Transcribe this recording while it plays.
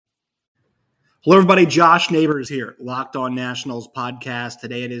Hello, everybody. Josh Neighbors here, Locked On Nationals podcast.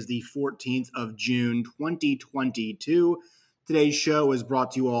 Today it is the 14th of June, 2022. Today's show is brought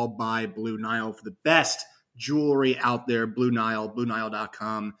to you all by Blue Nile. For the best jewelry out there, Blue Nile,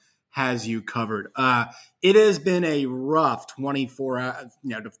 BlueNile.com has you covered. It has been a rough 24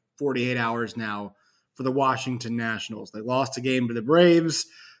 to 48 hours now for the Washington Nationals. They lost a game to the Braves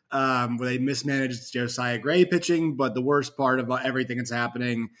where they mismanaged Josiah Gray pitching, but the worst part of everything that's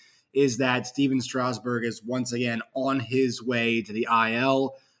happening is that Steven Strasburg is once again on his way to the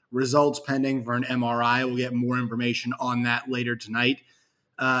IL. Results pending for an MRI. We'll get more information on that later tonight.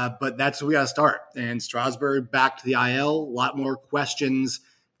 But that's where we got to start. And Strasburg back to the IL. A lot more questions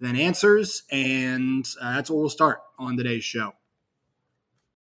than answers. And that's where we'll start on today's show.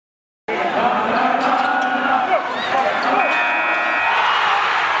 You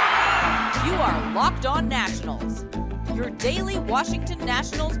are Locked On Nationals, your daily Washington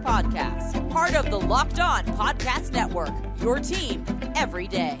Nationals podcast, part of the Locked On Podcast Network, your team every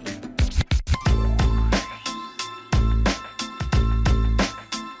day.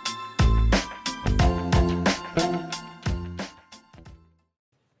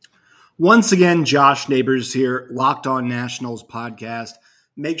 Once again, Josh Neighbors here, Locked On Nationals podcast.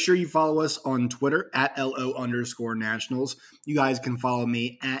 Make sure you follow us on Twitter at @LO_Nationals. You guys can follow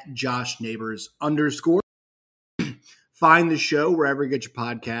me at Josh Neighbors_. Find the show wherever you get your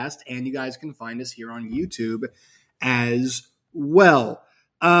podcast, and you guys can find us here on YouTube as well.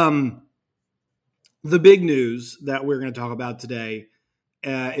 The big news that we're going to talk about today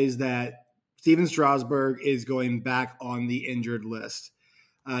is that Steven Strasburg is going back on the injured list.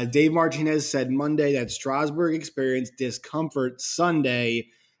 Dave Martinez said Monday that Strasburg experienced discomfort Sunday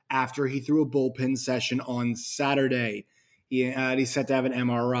after he threw a bullpen session on Saturday. He's set to have an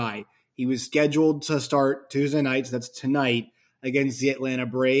MRI. He was scheduled to start Tuesday night, so that's tonight, against the Atlanta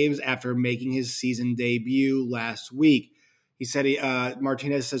Braves after making his season debut last week. He said,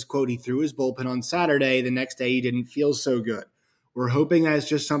 Martinez says, quote, he threw his bullpen on Saturday. The next day he didn't feel so good. We're hoping that it's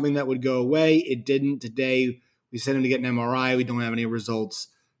just something that would go away. It didn't today. We sent him to get an MRI. We don't have any results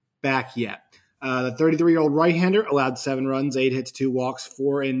back yet. The 33-year-old right-hander allowed 7 runs, 8 hits, 2 walks,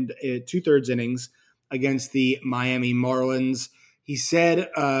 4 and 2/3 innings against the Miami Marlins. He said,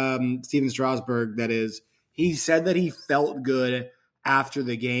 Steven Strasburg, that is, he said that he felt good after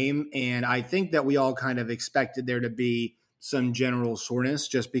the game, and I think that we all kind of expected there to be some general soreness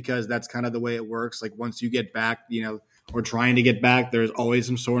just because that's kind of the way it works. Like once you get back, or trying to get back, there's always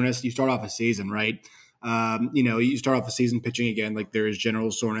some soreness. You start off a season, right? You start off a season pitching again, like there is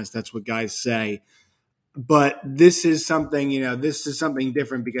general soreness. That's what guys say. But this is something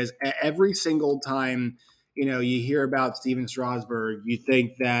different because every single time you hear about Steven Strasburg, you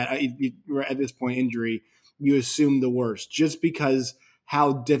think that at this point injury, you assume the worst just because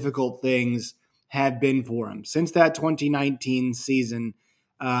how difficult things have been for him. Since that 2019 season,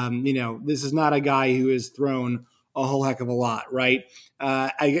 this is not a guy who has thrown a whole heck of a lot, right?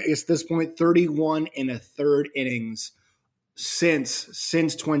 I guess at this point, 31 1/3 innings since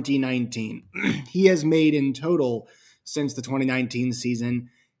 2019. He has made in total since the 2019 season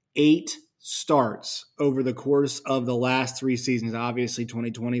 8 starts over the course of the last 3 seasons. Obviously,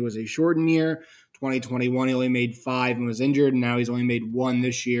 2020 was a shortened year. 2021, he only made 5 and was injured, and now he's only made 1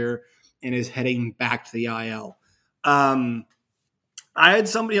 this year and is heading back to the IL. I had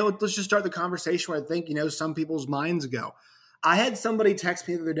somebody, let's just start the conversation where I think, some people's minds go. I had somebody text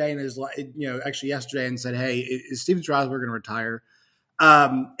me the other day and actually yesterday and said, hey, is Steven Strasburg going to retire?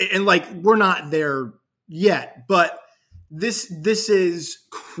 We're not there yet, but this is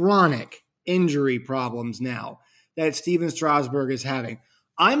chronic injury problems now that Steven Strasburg is having.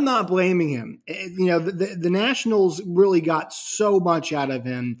 I'm not blaming him. The Nationals really got so much out of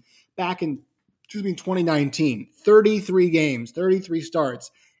him back in 2019, 33 games, 33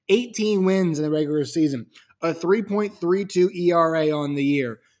 starts, 18 wins in the regular season, a 3.32 ERA on the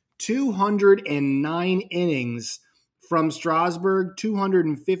year, 209 innings from Strasburg,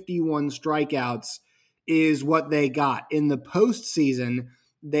 251 strikeouts is what they got. In the postseason,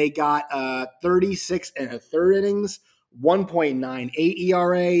 they got 36 1/3 innings, 1.98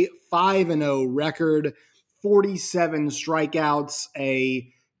 ERA, 5-0 record, 47 strikeouts,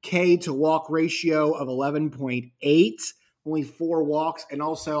 a K to walk ratio of 11.8, only 4 walks, and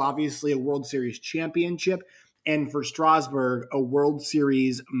also obviously a World Series championship. And for Strasburg, a World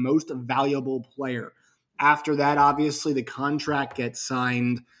Series most valuable player. After that, obviously, the contract gets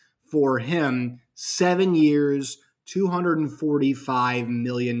signed for him, 7 years, $245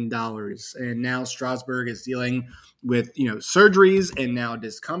 million. And now Strasburg is dealing with, surgeries and now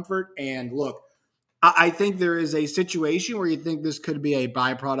discomfort. And look, I think there is a situation where you think this could be a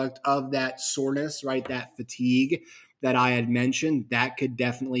byproduct of that soreness, right? That fatigue that I had mentioned. That could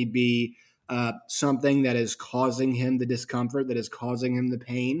definitely be something that is causing him the discomfort, that is causing him the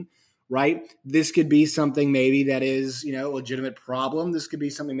pain, right? This could be something maybe that is, a legitimate problem. This could be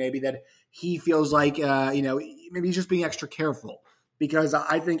something maybe that he feels like, maybe he's just being extra careful, because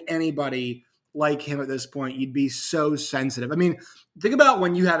I think anybody like him at this point, you'd be so sensitive. I mean, think about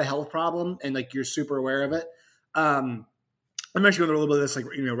when you have a health problem and like you're super aware of it. I'm actually going through a little bit of this, like,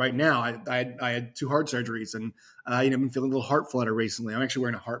 right now. I had 2 heart surgeries, and I've been feeling a little heart flutter recently. I'm actually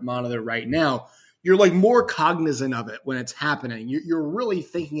wearing a heart monitor right now. You're like more cognizant of it when it's happening. You're really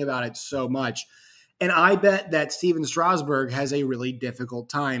thinking about it so much. And I bet that Steven Strasburg has a really difficult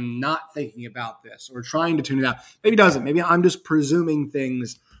time not thinking about this or trying to tune it out. Maybe he doesn't. Maybe I'm just presuming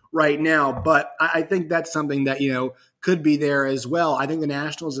things right now, but I think that's something that, could be there as well. I think the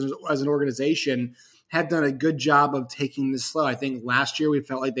Nationals as an organization have done a good job of taking this slow. I think last year we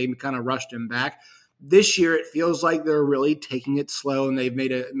felt like they kind of rushed him back. This year it feels like they're really taking it slow, and they've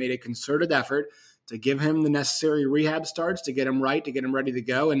made a concerted effort to give him the necessary rehab starts, to get him right, to get him ready to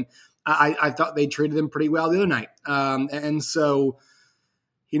go. And I thought they treated him pretty well the other night. And so,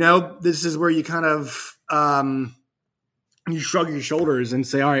 this is where you kind of you shrug your shoulders and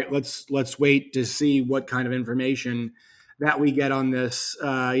say, all right, let's wait to see what kind of information that we get on this,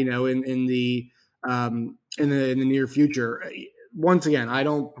 in the near future. Once again, I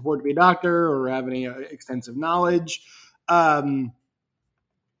don't purport to be a doctor or have any extensive knowledge. And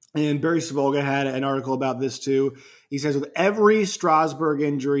Barry Savoga had an article about this too. He says, with every Strasburg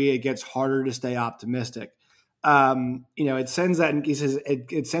injury, it gets harder to stay optimistic. It sends that, he says,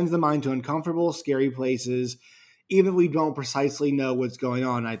 it sends the mind to uncomfortable, scary places, even if we don't precisely know what's going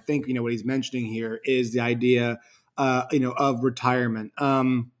on. I think, what he's mentioning here is the idea, of retirement.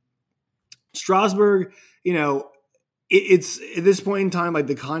 Strasburg, it's at this point in time, like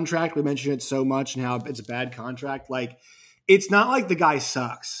the contract, we mentioned it so much and how it's a bad contract. Like, it's not like the guy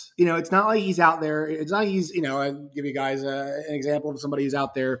sucks. It's not like he's out there. It's not like he's, I'll give you guys an example of somebody who's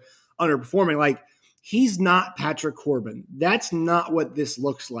out there underperforming. Like, he's not Patrick Corbin. That's not what this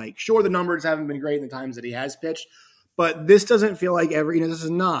looks like. Sure, the numbers haven't been great in the times that he has pitched, but this doesn't feel like it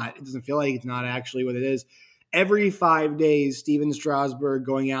doesn't feel like it's not actually what it is. Every 5 days, Steven Strasburg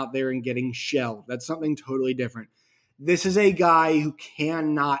going out there and getting shelled. That's something totally different. This is a guy who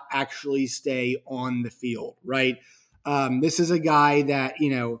cannot actually stay on the field, right? This is a guy that,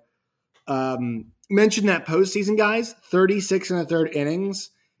 mentioned that postseason, guys, 36 1/3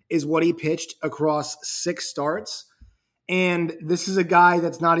 innings is what he pitched across 6 starts. And this is a guy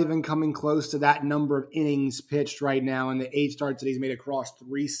that's not even coming close to that number of innings pitched right now in the 8 starts that he's made across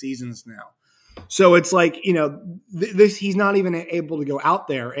 3 seasons now. So it's like, he's not even able to go out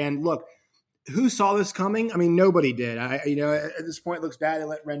there. And look, who saw this coming? I mean, nobody did. At this point, it looks bad to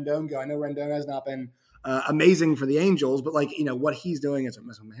let Rendon go. I know Rendon has not been amazing for the Angels, but what he's doing is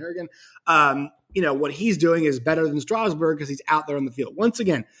Harrigan. What he's doing is better than Strasburg because he's out there on the field. Once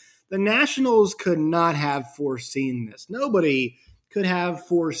again, the Nationals could not have foreseen this. Nobody could have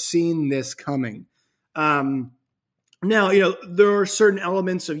foreseen this coming. Now, there are certain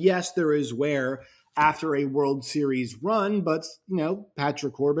elements of, yes, there is wear after a World Series run, but,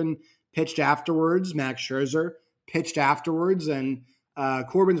 Patrick Corbin pitched afterwards. Max Scherzer pitched afterwards, and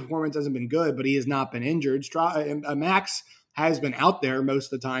Corbin's performance hasn't been good, but he has not been injured. Max has been out there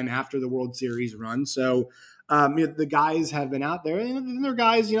most of the time after the World Series run. So the guys have been out there. And there are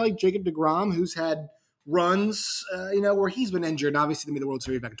guys, like Jacob deGrom, who's had runs, where he's been injured. And obviously, they made the World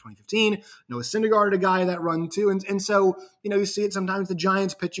Series back in 2015. Noah Syndergaard, a guy that run too. And so, you see it sometimes the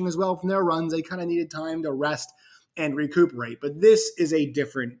Giants pitching as well from their runs. They kind of needed time to rest and recuperate. But this is a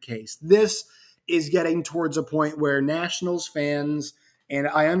different case. This is getting towards a point where Nationals fans, and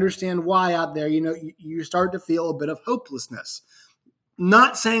I understand why out there, you start to feel a bit of hopelessness.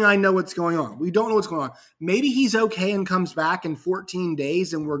 Not saying I know what's going on. We don't know what's going on. Maybe he's okay and comes back in 14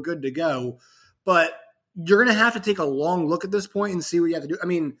 days and we're good to go. But you're going to have to take a long look at this point and see what you have to do. I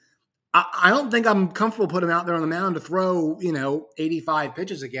mean, I don't think I'm comfortable putting him out there on the mound to throw, 85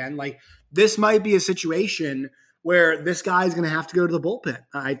 pitches again. Like, this might be a situation where this guy's going to have to go to the bullpen.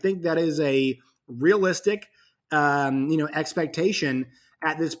 I think that is a realistic, expectation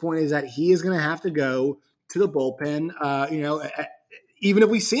at this point, is that he is going to have to go to the bullpen, even if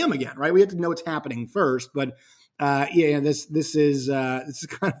we see him again, right? We have to know what's happening first, but this is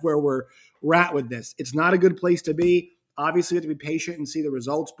kind of where we're at with this. It's not a good place to be. Obviously, you have to be patient and see the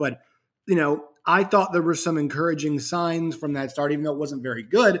results, but I thought there were some encouraging signs from that start, even though it wasn't very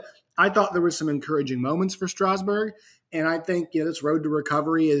good. I thought there was some encouraging moments for Strasburg. And I think this road to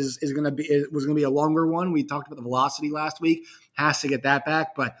recovery was going to be a longer one. We talked about the velocity last week, has to get that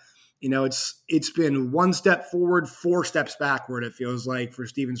back, but it's been one step forward, 4 steps backward. It feels like for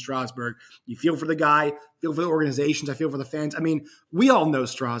Steven Strasburg. You feel for the guy, feel for the organizations, I feel for the fans. I mean, we all know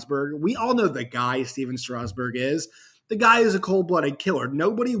Strasburg. We all know the guy Steven Strasburg is. The guy is a cold-blooded killer.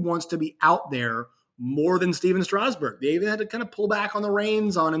 Nobody wants to be out there more than Steven Strasburg. They even had to kind of pull back on the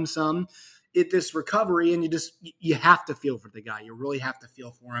reins on him some at this recovery, and you have to feel for the guy. You really have to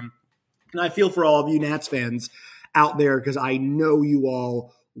feel for him. And I feel for all of you Nats fans out there because I know you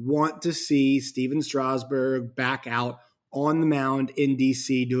all want to see Steven Strasburg back out on the mound in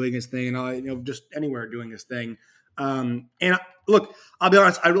DC doing his thing, and just anywhere doing his thing. And look, I'll be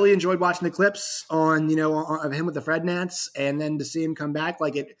honest, I really enjoyed watching the clips of him with the Fred Nats, and then to see him come back,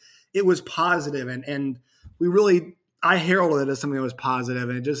 like it was positive, and I heralded it as something that was positive,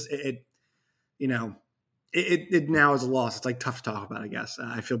 and it now is a loss. It's like tough to talk about, I guess.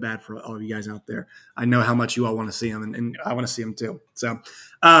 I feel bad for all of you guys out there. I know how much you all want to see him, and I want to see him too. So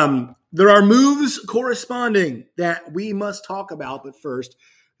there are moves corresponding that we must talk about. But first,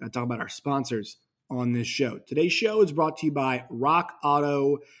 I'm going to talk about our sponsors on this show. Today's show is brought to you by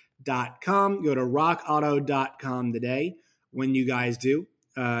RockAuto.com. Go to RockAuto.com today. When you guys do,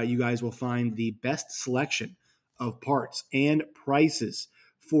 you guys will find the best selection of parts and prices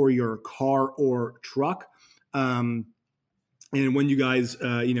for your car or truck. And when you guys,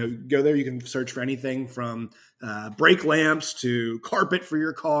 go there, you can search for anything from brake lamps to carpet for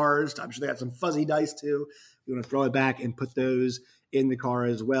your cars. I'm sure they got some fuzzy dice too. You want to throw it back and put those in the car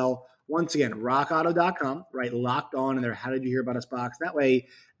as well. Once again, rockauto.com, right? Locked on in their How Did You Hear About Us box. That way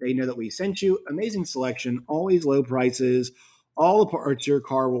they know that we sent you. Amazing selection, always low prices, all the parts your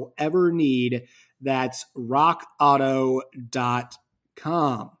car will ever need. That's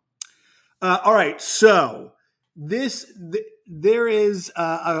rockauto.com. All right, so there is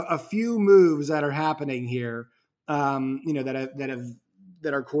a few moves that are happening here, that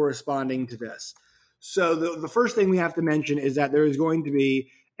are corresponding to this. So the first thing we have to mention is that there is going to be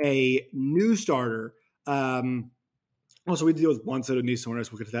a new starter. Also, we deal with one set of new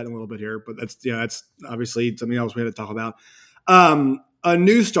starters. We'll get to that in a little bit here, but that's obviously something else we had to talk about. A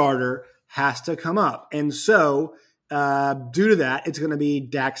new starter has to come up, and so due to that, it's going to be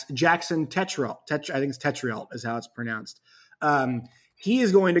Jackson Tetreault. I think it's Tetreault is how it's pronounced. He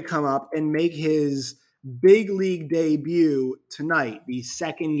is going to come up and make his big league debut tonight, the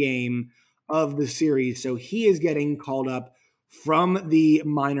second game of the series. So he is getting called up from the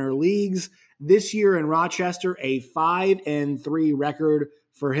minor leagues this year in Rochester. A 5-3 record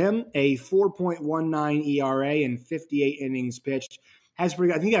for him, a 4.19 ERA and 58 innings pitched. Has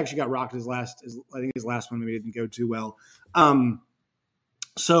pretty. I think he actually got rocked his last one maybe didn't go too well.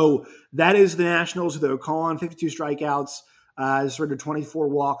 So that is the Nationals who they'll call on 52 strikeouts, sort of 24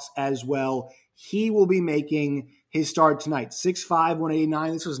 walks as well. He will be making his start tonight. 6'5",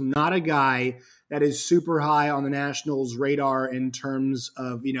 189. This was not a guy that is super high on the Nationals' radar in terms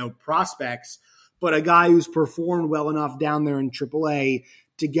of prospects, but a guy who's performed well enough down there in AAA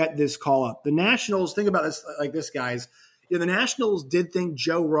to get this call up. The Nationals, think about this like this, guys. The Nationals did think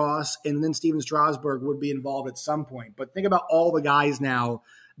Joe Ross and then Steven Strasburg would be involved at some point. But think about all the guys now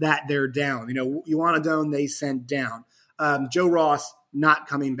that they're down. Ioanna Doan, they sent down. Joe Ross not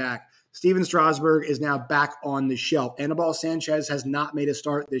coming back. Steven Strasburg is now back on the shelf. Anibal Sanchez has not made a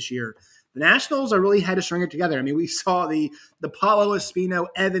start this year. The Nationals are really had to string it together. I mean, we saw the Paulo Espino,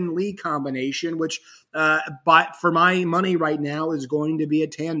 Evan Lee combination, which but for my money right now is going to be a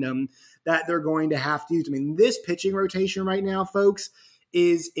tandem that they're going to have to use. I mean, this pitching rotation right now, folks,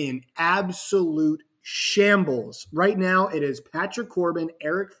 is in absolute shambles. Right now, it is Patrick Corbin,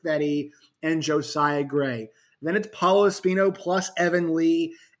 Eric Fedde, and Josiah Gray. Then it's Paulo Espino plus Evan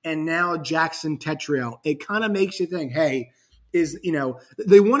Lee, and now Jackson Tetreault. It kind of makes you think, hey,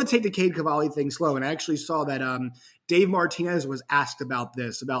 they want to take the Cade Cavalli thing slow. And I actually saw that Dave Martinez was asked about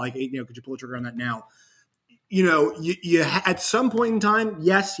this, about could you pull the trigger on that now? You at some point in time,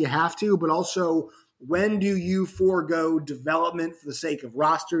 yes, you have to, but also when do you forego development for the sake of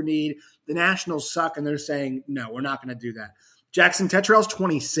roster need? The Nationals suck, and they're saying, no, we're not going to do that. Jackson Tetreault's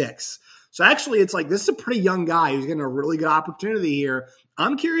 26. So actually, it's like this is a pretty young guy who's getting a really good opportunity here.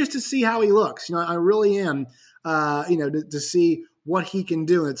 I'm curious to see how he looks. I really am, to see what he can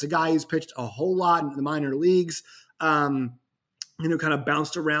do. And it's a guy who's pitched a whole lot in the minor leagues. Kind of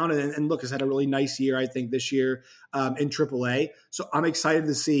bounced around and look, has had a really nice year, I think, this year in AAA. So I'm excited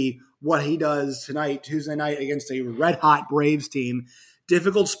to see what he does tonight, Tuesday night, against a red-hot Braves team.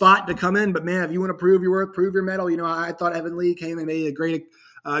 Difficult spot to come in, but man, if you want to prove your worth, prove your mettle. I thought Evan Lee came and made a great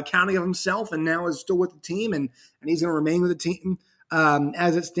accounting of himself, and now is still with the team, and he's going to remain with the team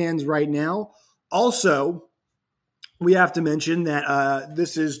as it stands right now. Also, we have to mention that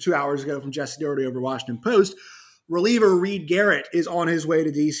this is 2 hours ago from Jesse Doherty over Washington Post. Reliever Reed Garrett is on his way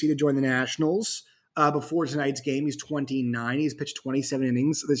to D.C. to join the Nationals before tonight's game. He's 29. He's pitched 27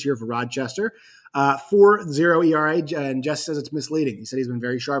 innings this year for Rochester. 4.0 ERA, and Jesse says it's misleading. He said he's been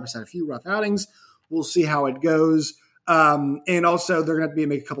very sharp. He's had a few rough outings. We'll see how it goes. And also, they're going to have to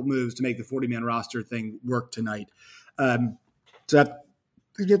make a couple moves to make the 40-man roster thing work tonight. So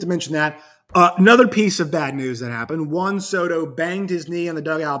you have to mention that. Another piece of bad news that happened. Juan Soto banged his knee on the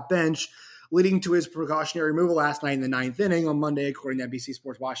dugout bench, leading to his precautionary removal last night in the 9th inning on Monday, according to NBC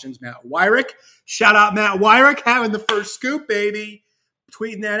Sports Washington's Matt Wyrick. Shout out Matt Wyrick, having the first scoop, baby.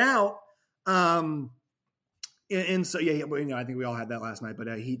 Tweeting that out. And so, I think we all had that last night, but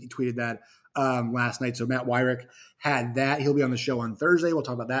he tweeted that last night. So Matt Wyrick had that. He'll be on the show on Thursday. We'll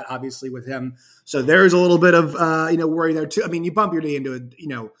talk about that, obviously, with him. So there's a little bit of, worry there, too. I mean, you bump your knee into it,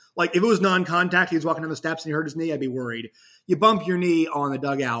 like if it was non-contact, he was walking down the steps and he hurt his knee, I'd be worried. You bump your knee on the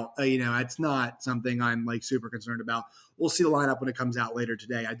dugout, it's not something I'm like super concerned about. We'll see the lineup when it comes out later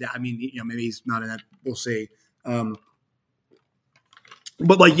today. I mean, maybe he's not in that. We'll see. But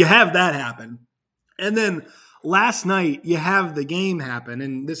like you have that happen. And then last night you have the game happen.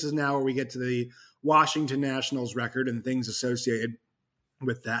 And this is now where we get to the Washington Nationals record and things associated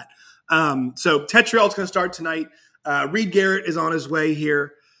with that. So Tetriel's going to start tonight. Reed Garrett is on his way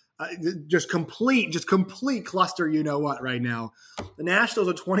here. Just complete cluster, right now. The Nationals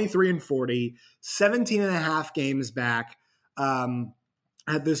are 23-40, 17 and a half games back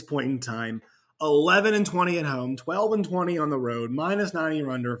at this point in time. 11-20 at home, 12-20 on the road, minus 90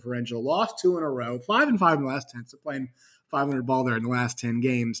 run differential, lost 2 in a row, 5-5 in the last 10, so playing 500 ball there in the last 10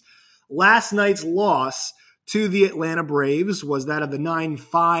 games. Last night's loss to the Atlanta Braves was that of the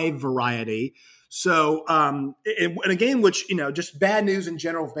 9-5 variety. So in a game which, just bad news in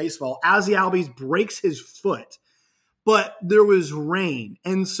general of baseball, Ozzie Albies breaks his foot, but there was rain.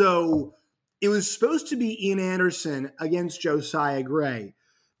 And so it was supposed to be Ian Anderson against Josiah Gray.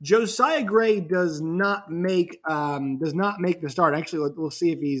 Josiah Gray does not make the start. Actually, we'll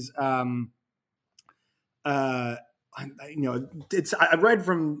see if he's reading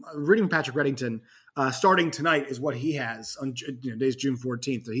Patrick Reddington. Starting tonight is what he has on today's June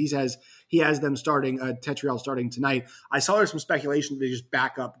 14th. So he has them starting Tetriel starting tonight. I saw there's some speculation that they just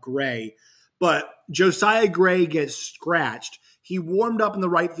back up Gray, but Josiah Gray gets scratched. He warmed up in the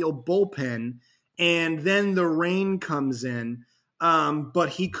right field bullpen, and then the rain comes in. But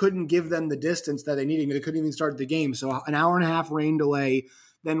he couldn't give them the distance that they needed. They couldn't even start the game. So an hour and a half rain delay,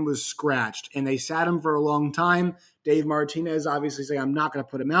 then was scratched. And they sat him for a long time. Dave Martinez obviously saying, I'm not going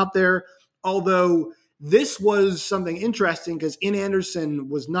to put him out there. Although this was something interesting because Ian Anderson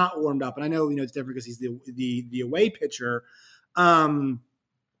was not warmed up. And I know, it's different because he's the away pitcher. But,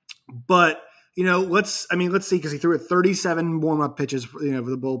 let's see, because he threw 37 warm-up pitches, for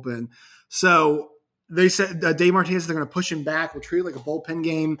the bullpen. So they said Dave Martinez, they're going to push him back. We'll treat it like a bullpen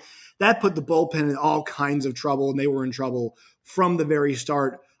game. That put the bullpen in all kinds of trouble, and they were in trouble from the very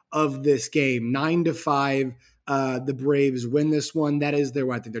start of this game. 9-5, the Braves win this one. That is their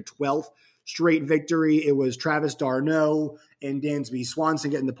 12th straight victory. It was Travis d'Arnaud and Dansby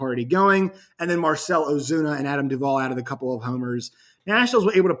Swanson getting the party going, and then Marcell Ozuna and Adam Duvall added a couple of homers. Nationals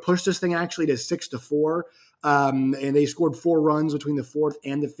were able to push this thing actually to 6-4. And they scored 4 runs between the 4th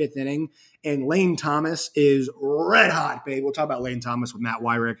and the 5th inning. And Lane Thomas is red hot, babe. We'll talk about Lane Thomas with Matt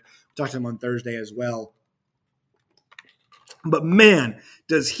Wyrick. We'll talk to him on Thursday as well. But man,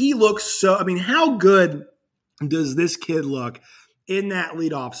 does he look how good does this kid look in that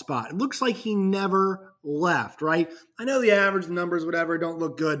leadoff spot? It looks like he never left, right? I know the average numbers, whatever, don't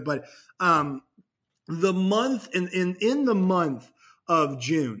look good, but the month in the month of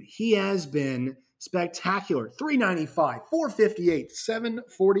June, he has been spectacular. 395, 458,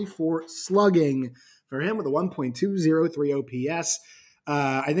 744 slugging for him with a 1.203 OPS.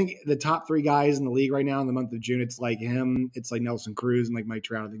 I think the top 3 guys in the league right now in the month of June, it's like him, it's like Nelson Cruz and like Mike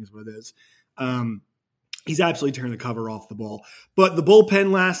Trout, I think is what it is. He's absolutely turned the cover off the ball. But the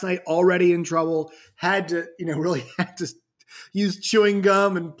bullpen last night already in trouble, really had to use chewing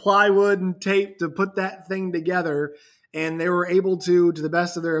gum and plywood and tape to put that thing together. And they were able to the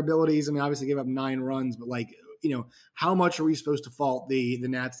best of their abilities. I mean, obviously gave up 9 runs, but how much are we supposed to fault the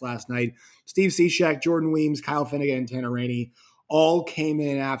Nats last night? Steve Cishek, Jordan Weems, Kyle Finnegan, and Tanner Rainey all came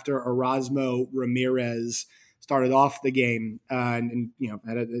in after Erasmo Ramirez started off the game and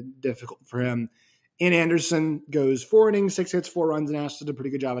had it difficult for him Ian Anderson goes 4 innings, 6 hits, 4 runs, and Astros did a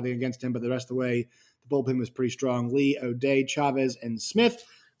pretty good job, I think, against him. But the rest of the way, the bullpen was pretty strong. Lee, O'Day, Chavez, and Smith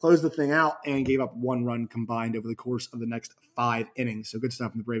closed the thing out and gave up 1 run combined over the course of the next 5 innings. So good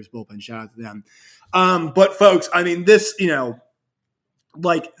stuff from the Braves bullpen. Shout out to them. But folks, I mean, this, this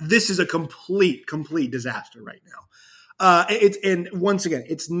is a complete disaster right now. And once again,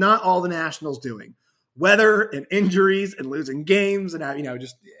 it's not all the Nationals doing. Weather and injuries and losing games and,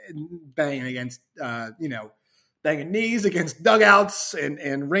 just banging against, banging knees against dugouts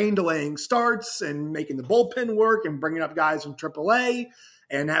and rain delaying starts and making the bullpen work and bringing up guys from AAA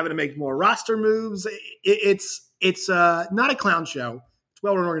and having to make more roster moves. It's not a clown show. It's a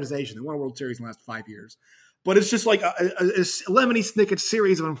well-run organization. They won a World Series in the last 5 years. But it's just like a Lemony Snicket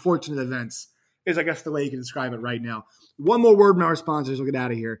series of unfortunate events is, I guess, the way you can describe it right now. One more word from our sponsors. We'll get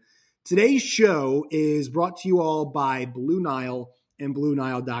out of here. Today's show is brought to you all by Blue Nile and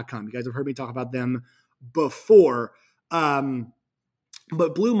BlueNile.com. You guys have heard me talk about them before.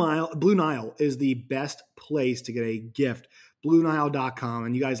 But Blue Nile is the best place to get a gift. BlueNile.com.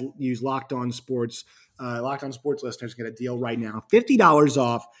 And you guys use Locked On Sports. Locked On Sports listeners get a deal right now. $50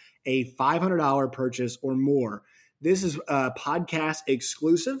 off a $500 purchase or more. This is a podcast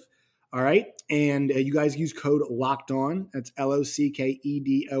exclusive. All right. And you guys use code Locked On. That's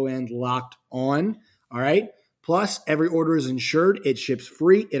LOCKEDON, Locked On. All right. Plus, every order is insured. It ships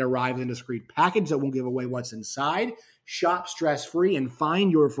free. It arrives in a discreet package that won't give away what's inside. Shop stress-free and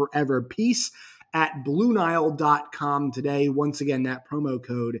find your forever peace at BlueNile.com today. Once again, that promo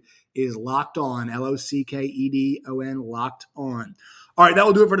code is Locked On, LOCKEDON, Locked On. All right, that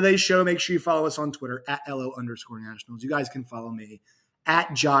will do it for today's show. Make sure you follow us on Twitter at LO_Nationals. You guys can follow me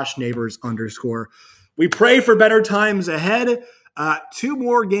at JoshNeighbors_. We pray for better times ahead. 2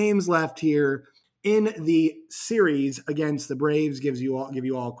 more games left here in the series against the Braves. Give you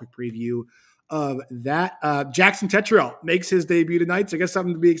all a quick preview of that. Jackson Tetreault makes his debut tonight, so I guess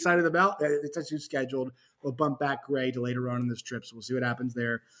something to be excited about. It's actually scheduled. We'll bump back Gray to later on in this trip, so we'll see what happens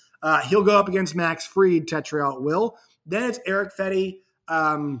there. He'll go up against Max Fried. Tetreault will. Then it's Eric Fedde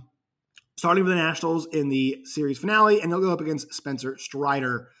starting with the Nationals in the series finale, and he'll go up against Spencer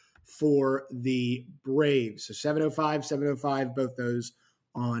Strider for the Braves. So 7:05, both those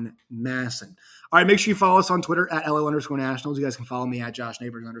on Masson. All right, make sure you follow us on Twitter at LO_Nationals. You guys can follow me at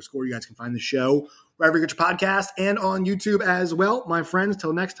JoshNeighbors_. You guys can find the show wherever you get your podcast and on YouTube as well. My friends,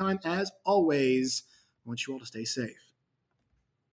 till next time, as always, I want you all to stay safe.